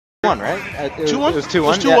1, right? 2-1? It was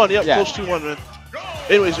 2-1? 2-1, yeah, yeah, close 2-1, man.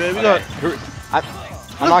 Anyways, man, we got...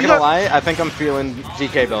 I'm not gonna lie, I think I'm feeling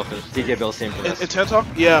DKbill's team for this. In TanTaco?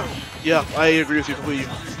 Yeah, I agree with you completely.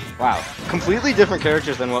 Wow. Completely different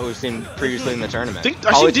characters than what we've seen previously in the tournament.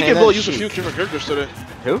 I seen DKbill use a few different characters today.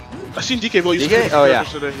 Who? I seen DKbill use a few different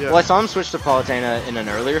characters today, yeah. Well, I saw him switch to Palutena in an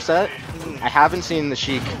earlier set. I haven't seen the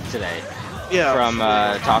Sheik today from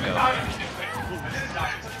Taco.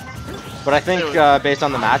 But I think based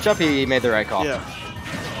on the matchup, he made the right call. Yeah.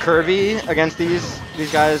 Curvy against these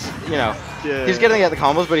guys, you know, he's getting at the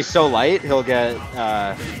combos, but he's so light, he'll get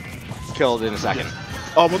killed in a second.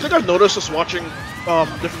 One thing I've noticed just watching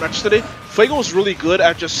different matches today, Fuego is really good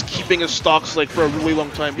at just keeping his stocks like for a really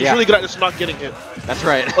long time. He's really good at just not getting hit. That's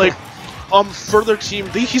right. Like, for their team,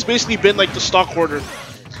 he's basically been like the stock hoarder.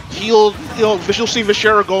 You'll see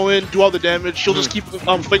Vishera go in, do all the damage. He'll just keep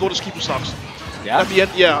Fuego will just keep his stocks. Yeah. At the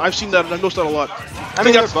end, yeah, I've seen that. And I've noticed that a lot. I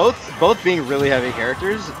mean, they're both being really heavy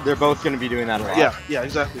characters. They're both going to be doing that a lot. Yeah,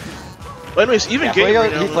 exactly. But anyways, even game Fuego,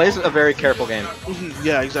 right now, he plays a very careful game.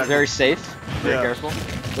 Yeah, exactly. Very safe, very careful,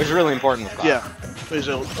 which is really important with Cloud.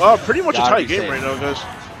 Yeah. Pretty much a tight game right now, guys.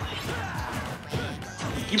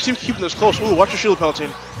 You seem keeping this close. Ooh, watch your shield,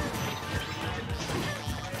 Palutena.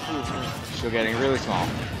 Shield getting really small.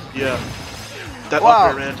 Yeah. That up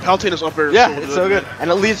air, man. Palutena's up air is it's so good. And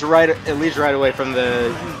it leads right away from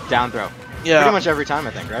the down throw. Yeah. Pretty much every time,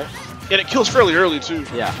 I think, right? And it kills fairly early, too.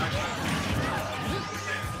 Yeah.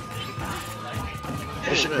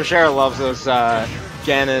 Vishera loves those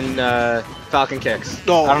Ganon Falcon kicks.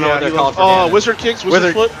 Oh, I don't know what they're called for Ganon. Wizard kicks?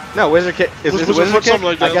 Wizard foot? No, wizard kick. Is it wizard kick? Something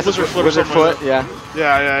like that. I guess wizard foot wizard foot, like yeah.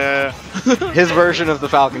 Yeah. His version of the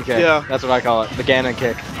Falcon kick. Yeah. That's what I call it. The Ganon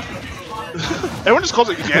kick. Everyone just calls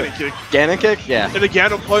it Ganon kick. Ganon kick? Yeah. And the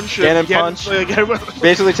Ganon punch. Ganon punch.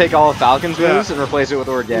 Basically take all of Falcon's moves and replace it with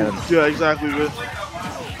the word Ganon. Yeah, exactly, man.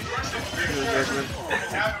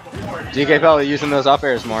 DKbill using those up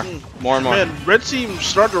airs more and more. Man, red team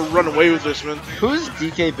starting to run away with this, man. Who's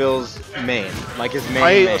DKbill's main? Like his main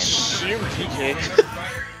I main? assume DK.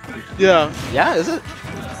 Yeah. Yeah, is it?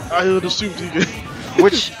 I would assume DK.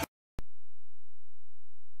 Which...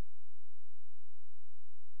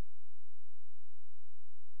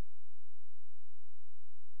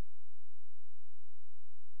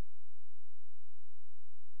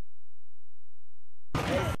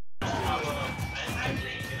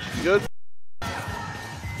 Good.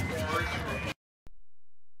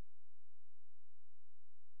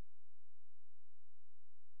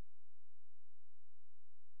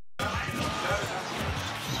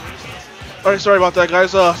 Alright, sorry about that,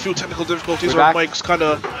 guys. A few technical difficulties. Our mics kind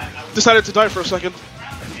of decided to die for a second.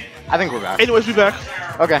 I think we're back. Anyways, we back.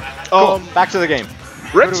 Okay, cool. Back to the game.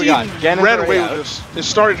 Red team ran away with this. It's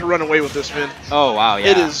starting to run away with this, man. Oh, wow, yeah.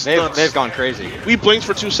 It is They've gone crazy. We blinked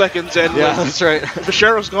for 2 seconds, and that's right.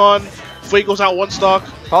 Vishera's gone. Fuego's out 1 stock.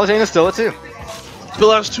 Palutena's still at 2.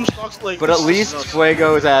 Bill has 2 stocks. But at least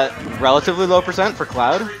Fuego is at relatively low % for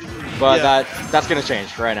Cloud. But that's going to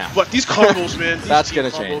change right now. But these combos, man. That's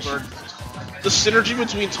going to change. The synergy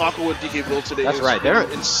between Taco and DKbill today is They're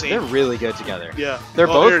insane. They're really good together. Yeah. They're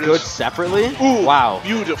both good separately. Ooh, wow.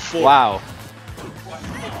 Beautiful. Wow.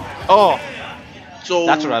 Oh. So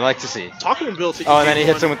that's what I like to see. Taco and Bill taking and then he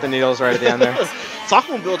hits him with the needles right at the end there.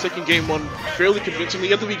 Taco and Bill taking game 1 fairly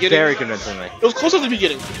convincingly at the beginning. Very convincingly. It was close at the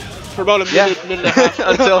beginning. For about a minute and a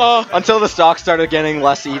half. until the stocks started getting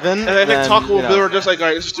less even. And I think Taco and Bill were just like,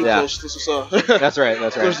 alright, this is too close. This is That's right,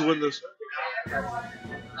 that's right. Let's win this.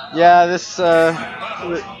 Yeah, this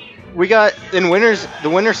we got in winners. The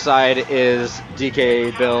winner's side is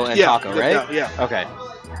DKbill and Taco, right? Yeah. Okay.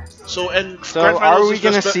 So are we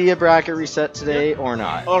gonna see a bracket reset today or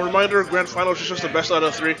not? Reminder: Grand Finals is just the best out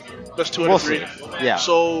of 3. Best 2 out of 3. See. Yeah.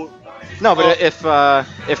 So. No, but if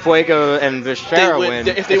Fuego and Vishera win,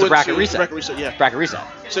 if they it's win a bracket reset. Bracket reset, yeah. Bracket reset.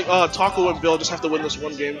 So Taco and Bill just have to win this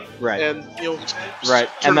 1 game. Right. And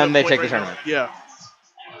and then they take the tournament. Yeah.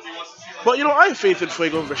 But I have faith in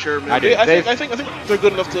Fuego and Vishera, man. I do. I think they're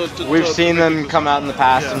good enough to we've seen them come out in the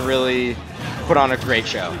past and really put on a great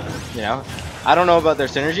show. I don't know about their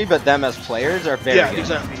synergy, but them as players are very good.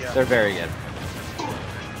 Exactly. Yeah. They're very good.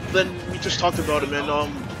 Then we just talked about it, man.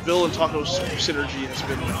 Bill and Taco's synergy has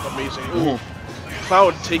been amazing. Ooh.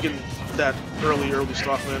 Cloud taking that early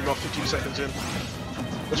stock, man, about 15 seconds in.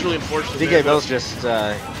 That's really unfortunate. DKbill's just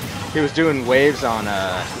he was doing waves on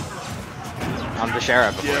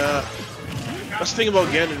Vishera before. Yeah. That's the thing about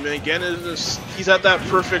Ganon, man. Ganon he's at that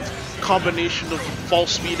perfect combination of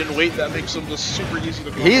false speed and weight that makes him just super easy to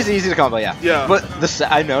combo. He's easy to combo, yeah. Yeah. But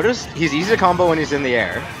I noticed he's easy to combo when he's in the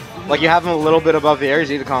air. Like you have him a little bit above the air, he's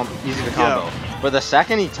easy to combo. But the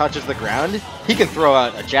second he touches the ground, he can throw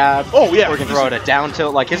out a jab. Oh, yeah, Or he can throw out a down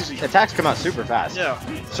tilt. Like, his attacks come out super fast. Yeah.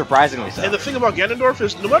 Surprisingly so. And the thing about Ganondorf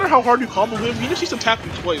is, no matter how hard you combo him, he just needs to tap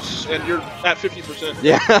you twice, and you're at 50%.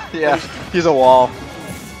 Yeah, yeah. He's a wall.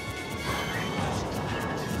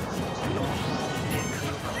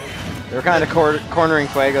 They're kind of cornering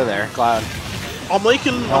Fuego there, Cloud. I'm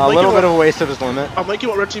liking a little bit of a waste of his limit. I'm liking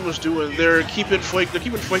what Red Team was doing. They're keeping Fuego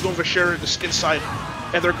and Vishera inside,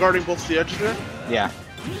 and they're guarding both the edges there. Yeah.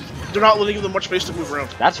 They're not letting them much space to move around.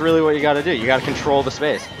 That's really what you got to do. You got to control the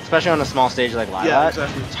space, especially on a small stage like Live. Yeah,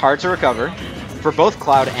 exactly. It's hard to recover for both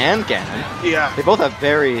Cloud and Ganon. Yeah. They both have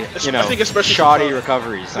very, shoddy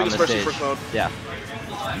recoveries on this stage. For Cloud. Yeah.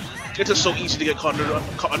 It's just so easy to get caught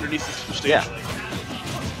underneath the stage. Yeah.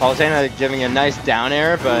 Palutena giving a nice down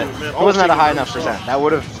air, but Ooh, man, he wasn't at a high enough percent. That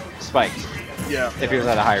would have spiked. Yeah. If he was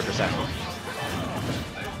at a higher percent.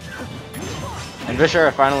 And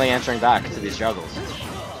Vishera finally answering back to these struggles.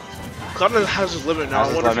 Cloud has his limit now.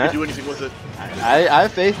 I wonder if he can do anything with it. I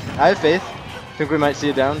have faith. I have faith. Think we might see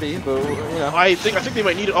a down B, but I think they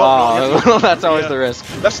might need it. Oh, no, that's always the risk.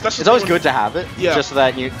 It's always good to have it, yeah. just so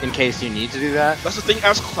that in case you need to do that. That's the thing.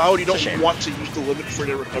 As Cloud, you don't want to use the limit for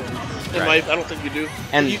their recovery. In life, I don't think you do.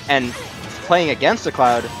 And playing against a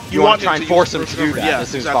Cloud, you want to try and force him to do that as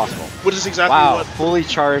soon as possible. Which is exactly what. Fully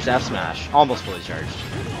charged F smash, almost fully charged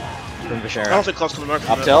from Vishera. I don't think Cloud's coming back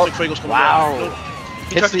from up tilt. I don't think Fuego's coming wow. back.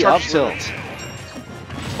 No. Hits the up tilt.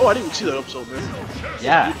 Oh, I didn't even see that up tilt, man.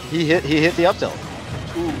 Yeah, he hit the up tilt.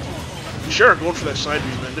 Ooh. Sure, going for that side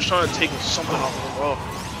beat, man. Just trying to take something off of him.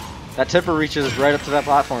 Oh. That tipper reaches right up to that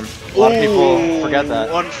platform. A lot of people forget that.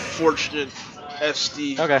 Unfortunate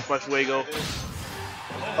SD by Fuego.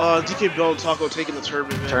 DKbill and Taco taking the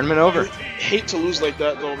tournament, man. Tournament over. Hate to lose like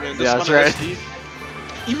that, though, man. This yeah, that's right. SD.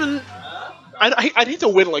 Even, I'd hate to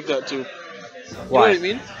win like that, too. Why? You know what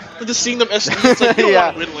I mean? Just seeing them SD, it's like, you don't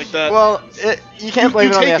want to win like that. Well, you can't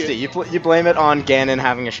blame it on the SD. You blame it on Ganon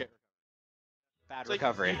having a shit. Bad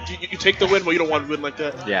recovery. You take the win, but you don't want to win like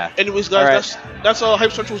that. Yeah. Anyways, guys, that's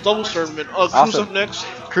Hype Central's doubles tournament. Crew's up next.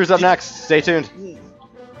 Crew's up next. Stay tuned.